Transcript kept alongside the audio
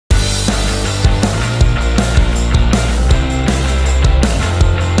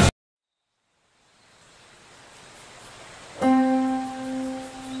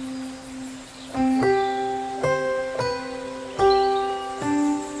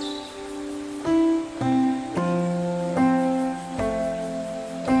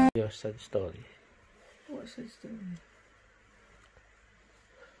a sad story. What's the story?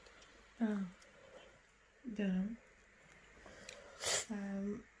 Oh,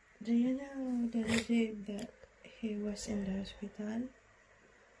 do you know the day that he was in the hospital?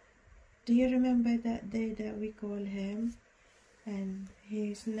 Do you remember that day that we called him and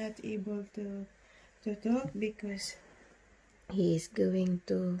he's not able to talk because he is going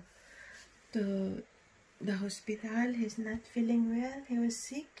to the hospital? He's not feeling well. He was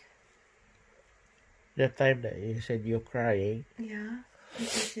sick. The time that you said you're crying. Yeah,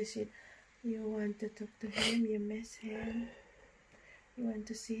 because you said you want to talk to him, you miss him, you want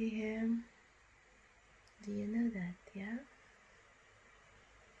to see him. Do you know that? Yeah.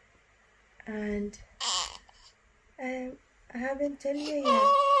 And I haven't told you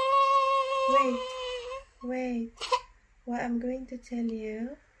yet. Wait. What I'm going to tell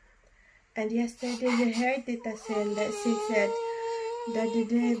you. And yesterday you heard it as well that she said that the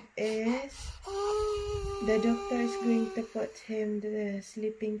dad is, the doctor is going to put him the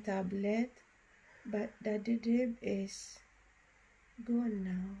sleeping tablet, but the dad is gone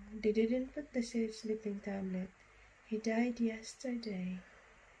now. They didn't put the sleeping tablet. He died yesterday.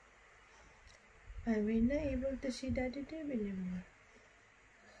 And we're not able to see Daddy Dave anymore.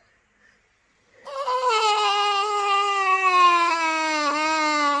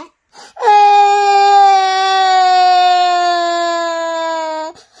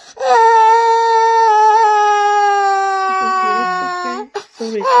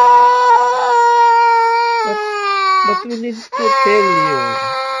 Sorry. But we need to tell you.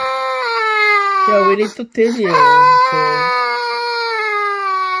 Yeah, we need to tell you. So,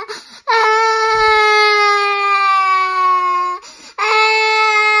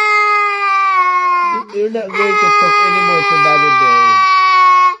 you're not going to talk anymore to Daddy Dave.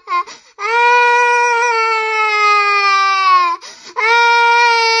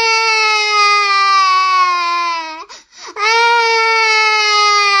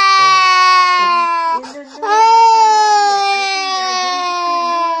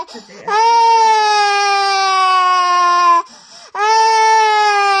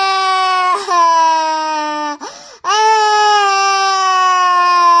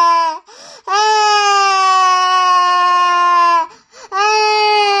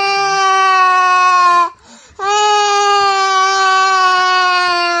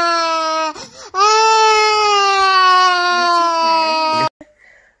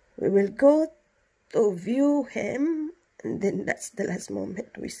 We will go to view him, and then that's the last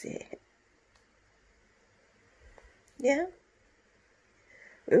moment we see him. Yeah?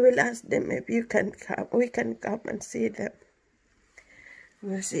 We will ask them if you can come. We can come and see them.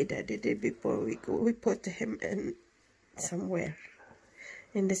 We'll see Daddy Day before we go. We put him in somewhere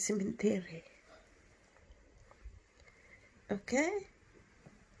in the cemetery. Okay?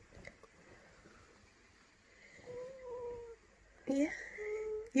 Yeah.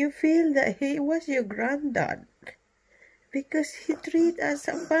 You feel that he was your granddad because he treated us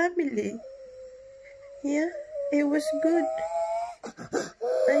a family. Yeah, it was good.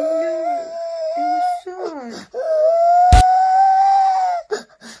 I know, it was sad.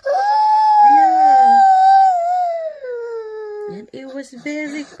 Yeah, and it was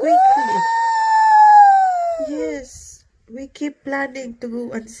very quickly. Yes, we keep planning to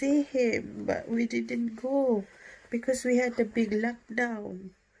go and see him, but we didn't go because we had a big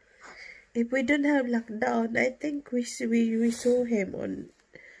lockdown. If we don't have lockdown, I think we saw him on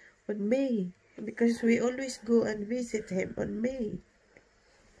May, because we always go and visit him on May.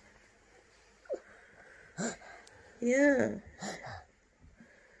 Yeah,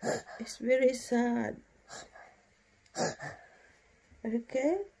 it's very sad.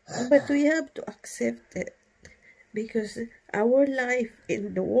 Okay, but we have to accept it because our life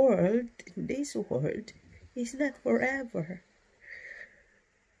in the world, in this world, is not forever.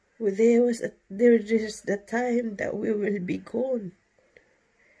 There is the time that we will be gone.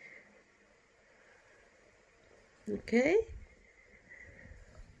 Okay?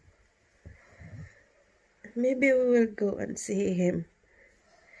 Maybe we will go and see him.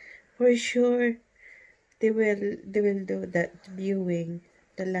 For sure, they will do that viewing,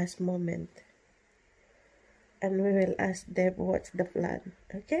 the last moment. And we will ask them what's the plan.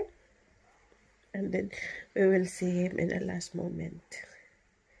 Okay? And then we will see him in the last moment.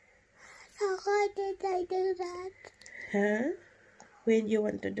 How did I do that? Huh? When you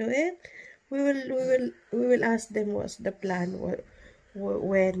want to do it, we will ask them what's the plan.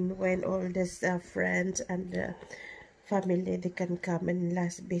 When all these friends and the family, they can come and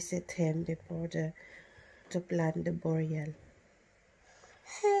last visit him before to plan the burial.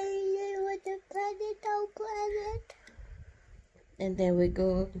 Hey, you want to plan it? I'll plan it. And then we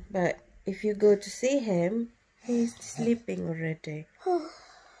go, but if you go to see him, he's sleeping already.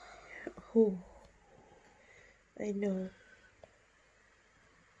 Oh, I know.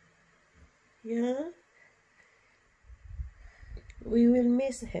 Yeah, we will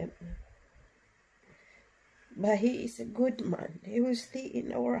miss him. But he is a good man. He will stay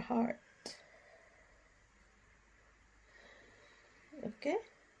in our heart. Okay?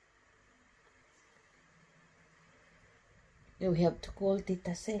 We have to call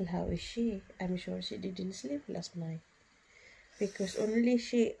Tita Sel. How is she? I'm sure she didn't sleep last night. Because only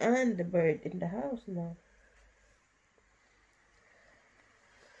she and the bird in the house now.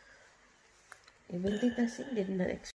 Even Tita Sel did not expect